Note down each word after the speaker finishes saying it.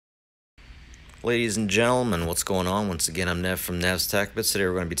Ladies and gentlemen, what's going on? Once again, I'm Nev from Nev's Tech Bits. Today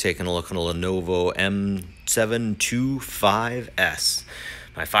we're going to be taking a look at a Lenovo M725s.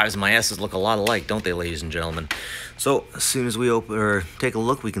 My 5s and my S's look a lot alike, don't they, ladies and gentlemen? So, as soon as we open or take a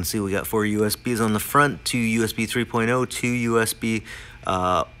look, we can see we got 4 USBs on the front, 2 USB 3.0, 2 USB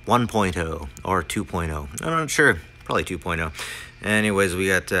 1.0 or 2.0. I'm not sure, probably 2.0. Anyways, we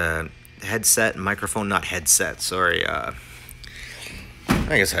got headset, microphone, not headset, sorry. I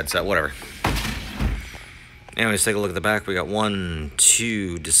guess headset, whatever. Anyways, take a look at the back. We got 1,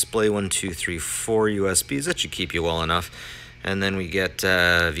 2, display 1, 2, 3, 4 USBs. That should keep you well enough. And then we get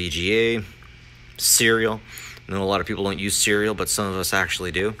VGA, serial. I know a lot of people don't use serial, but some of us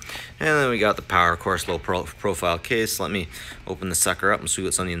actually do. And then we got the power, of course, low profile case. Let me open the sucker up and see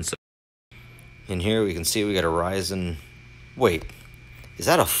what's on the inside. In here we can see we got a Ryzen. Wait, is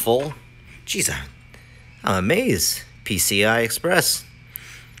that a full? Jeez, I'm amazed. PCI Express.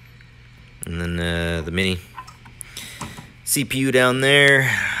 And then the mini CPU down there,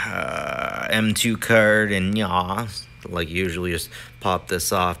 M2 card, and yeah, like usually just pop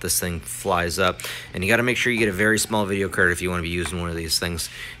this off, this thing flies up. And you got to make sure you get a very small video card if you want to be using one of these things.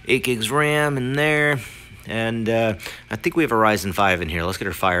 8 gigs RAM in there, and I think we have a Ryzen 5 in here. Let's get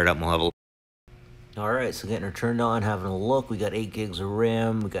her fired up and we'll have a look. Alright, so getting her turned on, having a look. We got 8 gigs of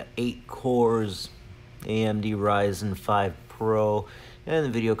RAM, we got 8 cores, AMD Ryzen 5 Pro, and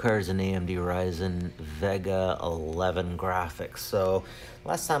the video card is an AMD Ryzen Vega 11 graphics. So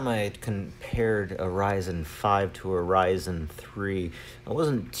last time I compared a Ryzen 5 to a Ryzen 3, I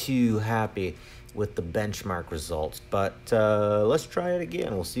wasn't too happy with the benchmark results, but let's try it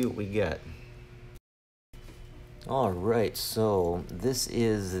again. We'll see what we get. Alright, so this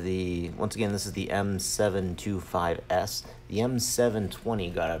is once again, this is the M725s. The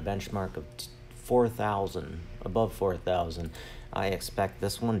M720 got a benchmark of 4,000, above 4,000. I expect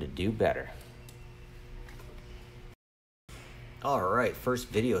this one to do better. Alright, first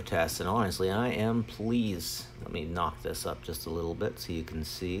video test, and honestly, I am pleased. Let me knock this up just a little bit so you can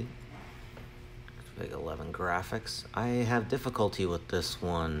see. Big 11 graphics. I have difficulty with this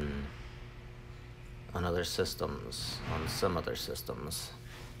one on other systems, on some other systems.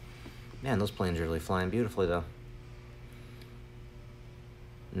 Man, those planes are really flying beautifully though.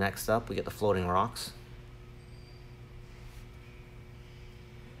 Next up, we get the floating rocks.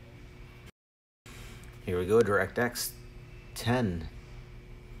 Here we go, DirectX 10.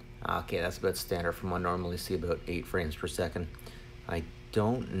 Okay, that's about standard from what I normally see, about 8 frames per second. I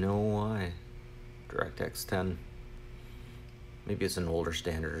don't know why. DirectX 10. Maybe it's an older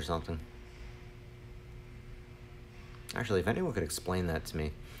standard or something. Actually, if anyone could explain that to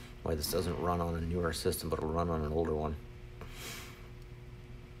me, why this doesn't run on a newer system, but it'll run on an older one.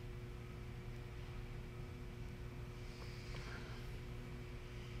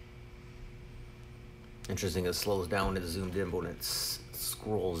 Interesting, it slows down when it's zoomed in, but when it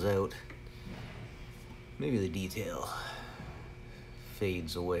scrolls out, maybe the detail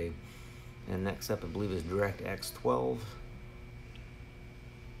fades away. And next up, I believe, is DirectX 12.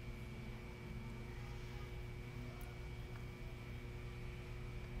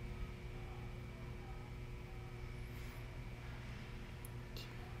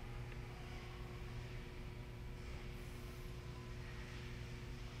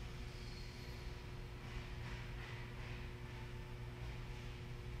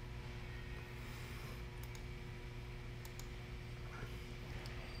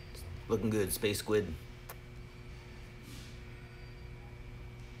 Looking good, Space Squid.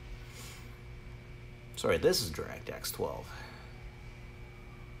 Sorry, this is DirectX 12.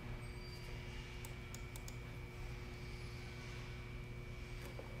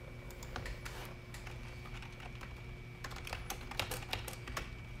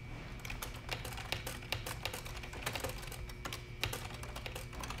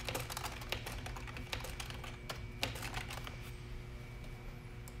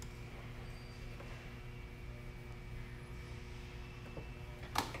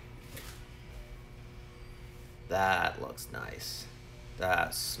 That looks nice.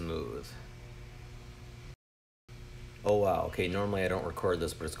 That's smooth. Oh wow, okay, normally I don't record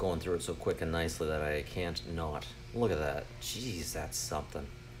this, but it's going through it so quick and nicely that I can't not. Look at that. Jeez, that's something.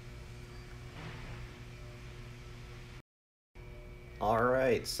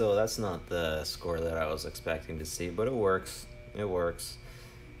 Alright, so that's not the score that I was expecting to see, but it works. It works.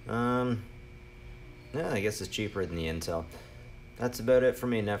 Yeah, I guess it's cheaper than the Intel. That's about it for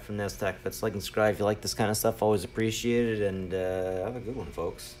me, Nev from Nev's Tech Bits. Like and subscribe if you like this kind of stuff, always appreciated, and have a good one,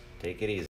 folks. Take it easy.